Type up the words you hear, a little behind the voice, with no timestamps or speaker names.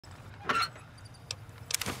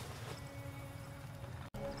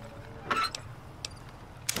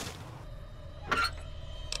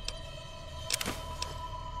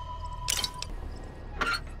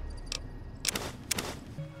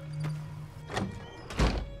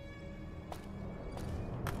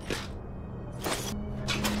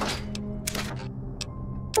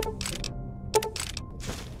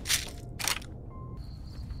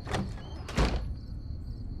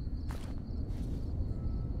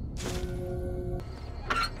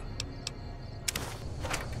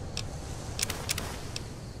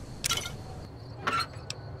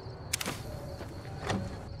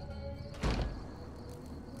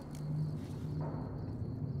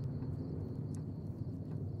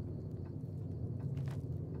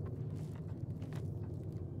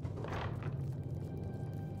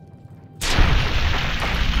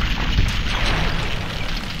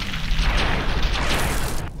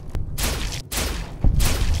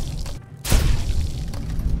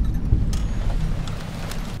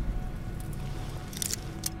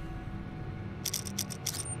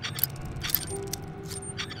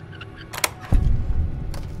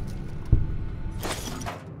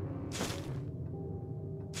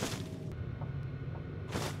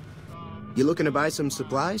You looking to buy some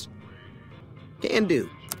supplies? Can do.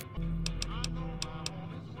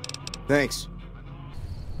 Thanks.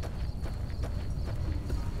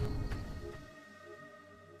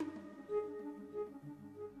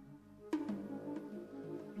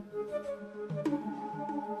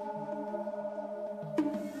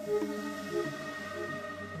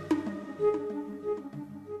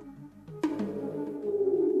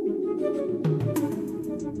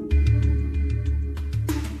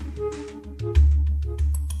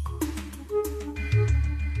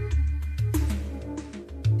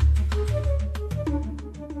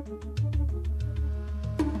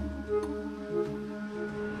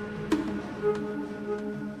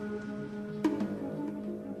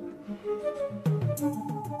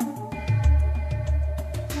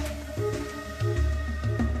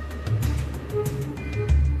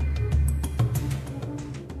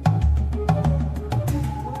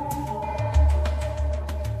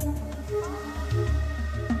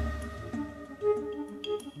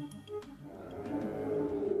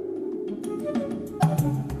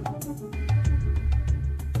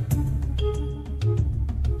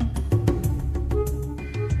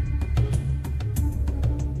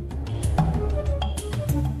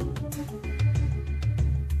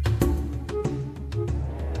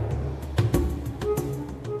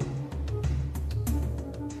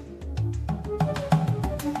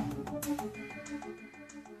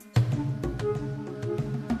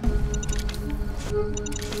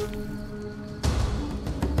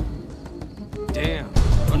 Damn,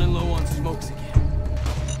 running low on smokes again.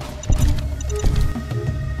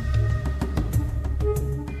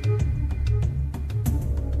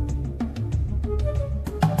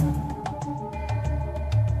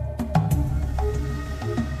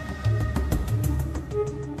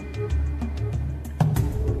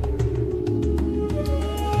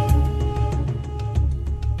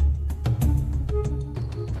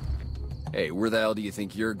 Hey, where the hell do you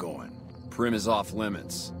think you're going? Prim is off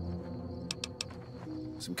limits.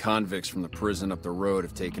 Some convicts from the prison up the road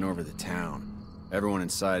have taken over the town. Everyone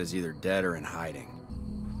inside is either dead or in hiding.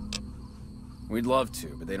 We'd love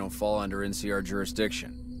to, but they don't fall under NCR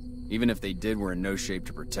jurisdiction. Even if they did, we're in no shape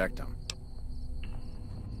to protect them.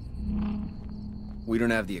 We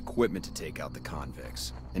don't have the equipment to take out the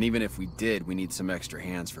convicts. And even if we did, we need some extra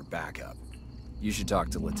hands for backup. You should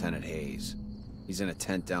talk to Lieutenant Hayes. He's in a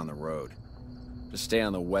tent down the road. Just stay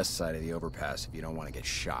on the west side of the overpass if you don't want to get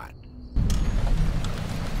shot.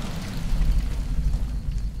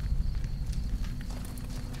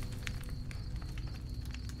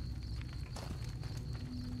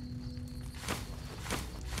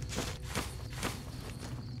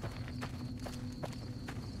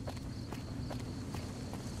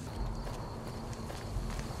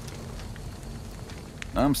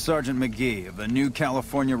 I'm Sergeant McGee of the New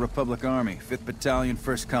California Republic Army, 5th Battalion,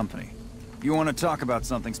 1st Company. If you want to talk about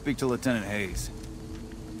something, speak to Lieutenant Hayes.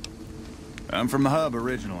 I'm from the hub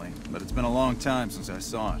originally, but it's been a long time since I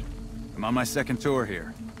saw it. I'm on my second tour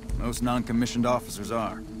here. Most non-commissioned officers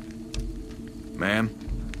are. Ma'am?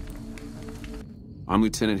 I'm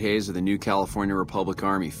Lieutenant Hayes of the New California Republic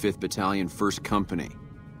Army, 5th Battalion, 1st Company.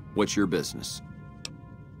 What's your business?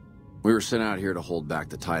 We were sent out here to hold back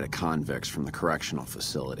the tide of convicts from the correctional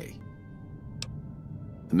facility.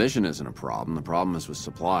 The mission isn't a problem. The problem is with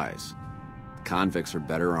supplies. The convicts are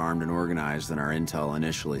better armed and organized than our intel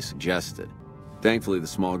initially suggested. Thankfully, the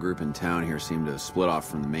small group in town here seem to have split off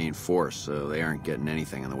from the main force, so they aren't getting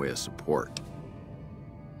anything in the way of support.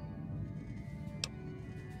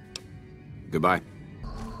 Goodbye.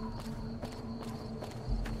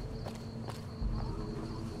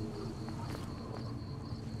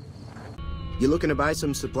 You looking to buy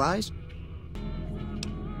some supplies?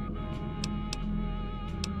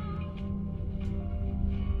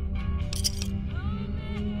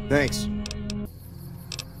 Thanks.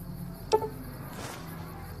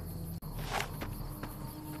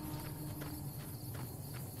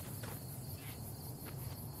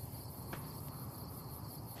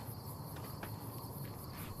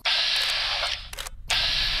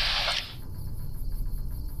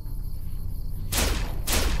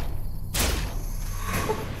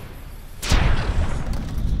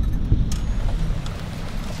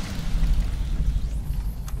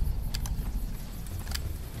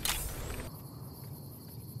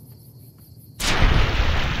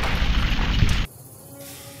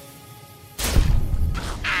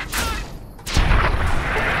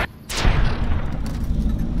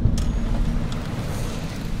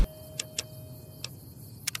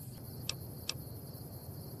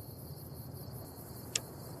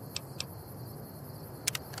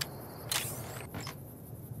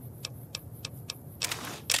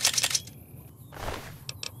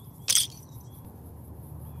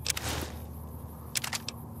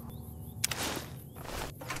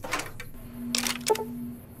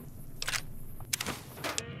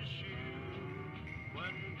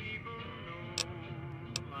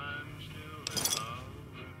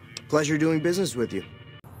 Pleasure doing business with you.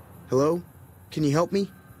 Hello? Can you help me?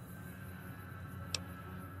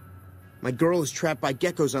 My girl is trapped by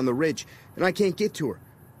geckos on the ridge, and I can't get to her.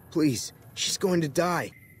 Please, she's going to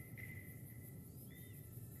die.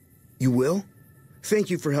 You will? Thank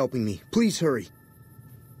you for helping me. Please hurry.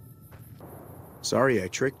 Sorry I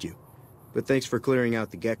tricked you, but thanks for clearing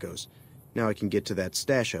out the geckos. Now I can get to that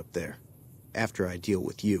stash up there, after I deal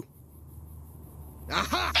with you.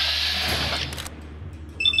 Aha!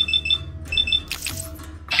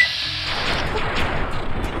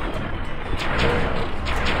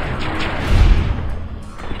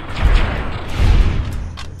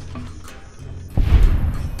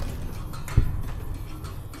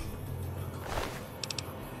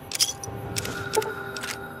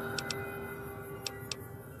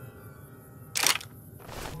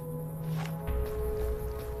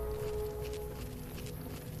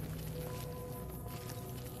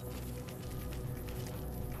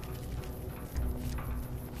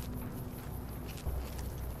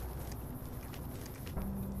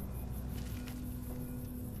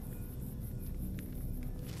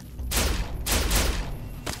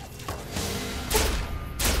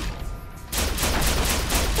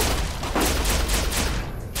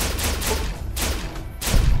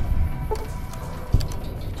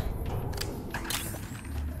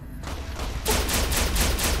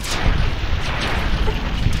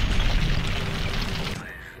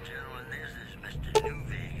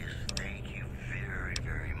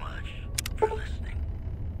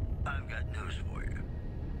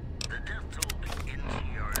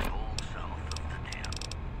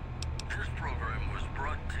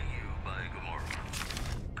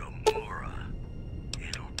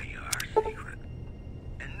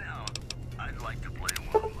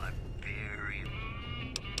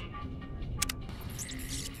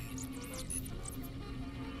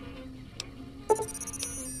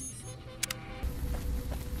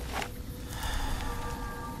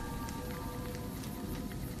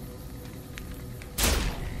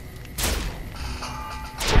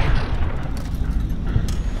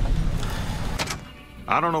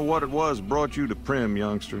 I don't know what it was brought you to Prim,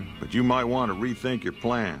 youngster, but you might want to rethink your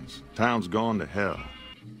plans. Town's gone to hell.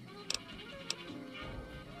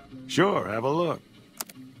 Sure, have a look.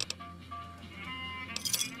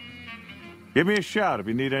 Give me a shout if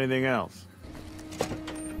you need anything else.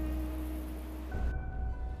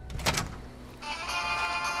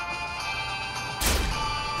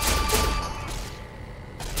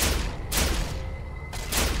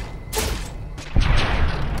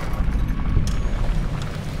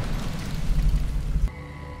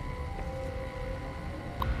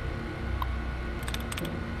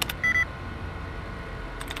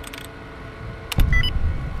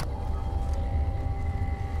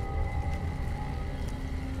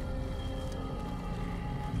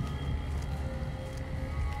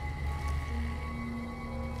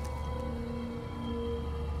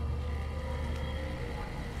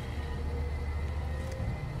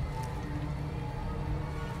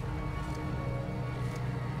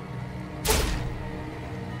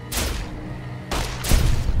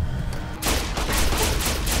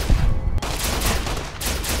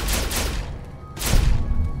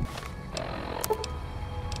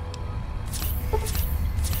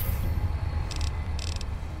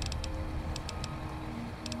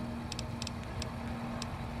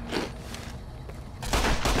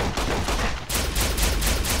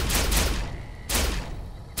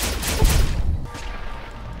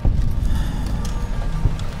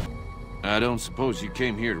 I don't suppose you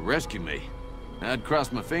came here to rescue me. I'd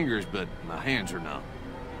cross my fingers, but my hands are numb.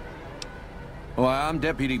 Why, I'm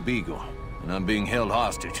Deputy Beagle, and I'm being held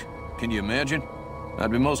hostage. Can you imagine?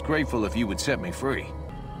 I'd be most grateful if you would set me free.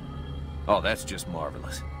 Oh, that's just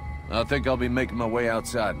marvelous. I think I'll be making my way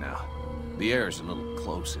outside now. The air's a little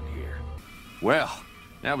close in here. Well,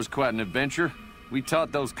 that was quite an adventure. We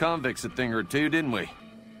taught those convicts a thing or two, didn't we?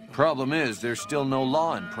 Problem is, there's still no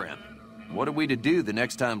law in Prim. What are we to do the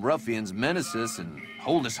next time ruffians menace us and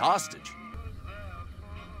hold us hostage?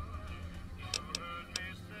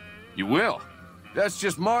 You will? That's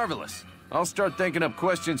just marvelous. I'll start thinking up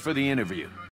questions for the interview.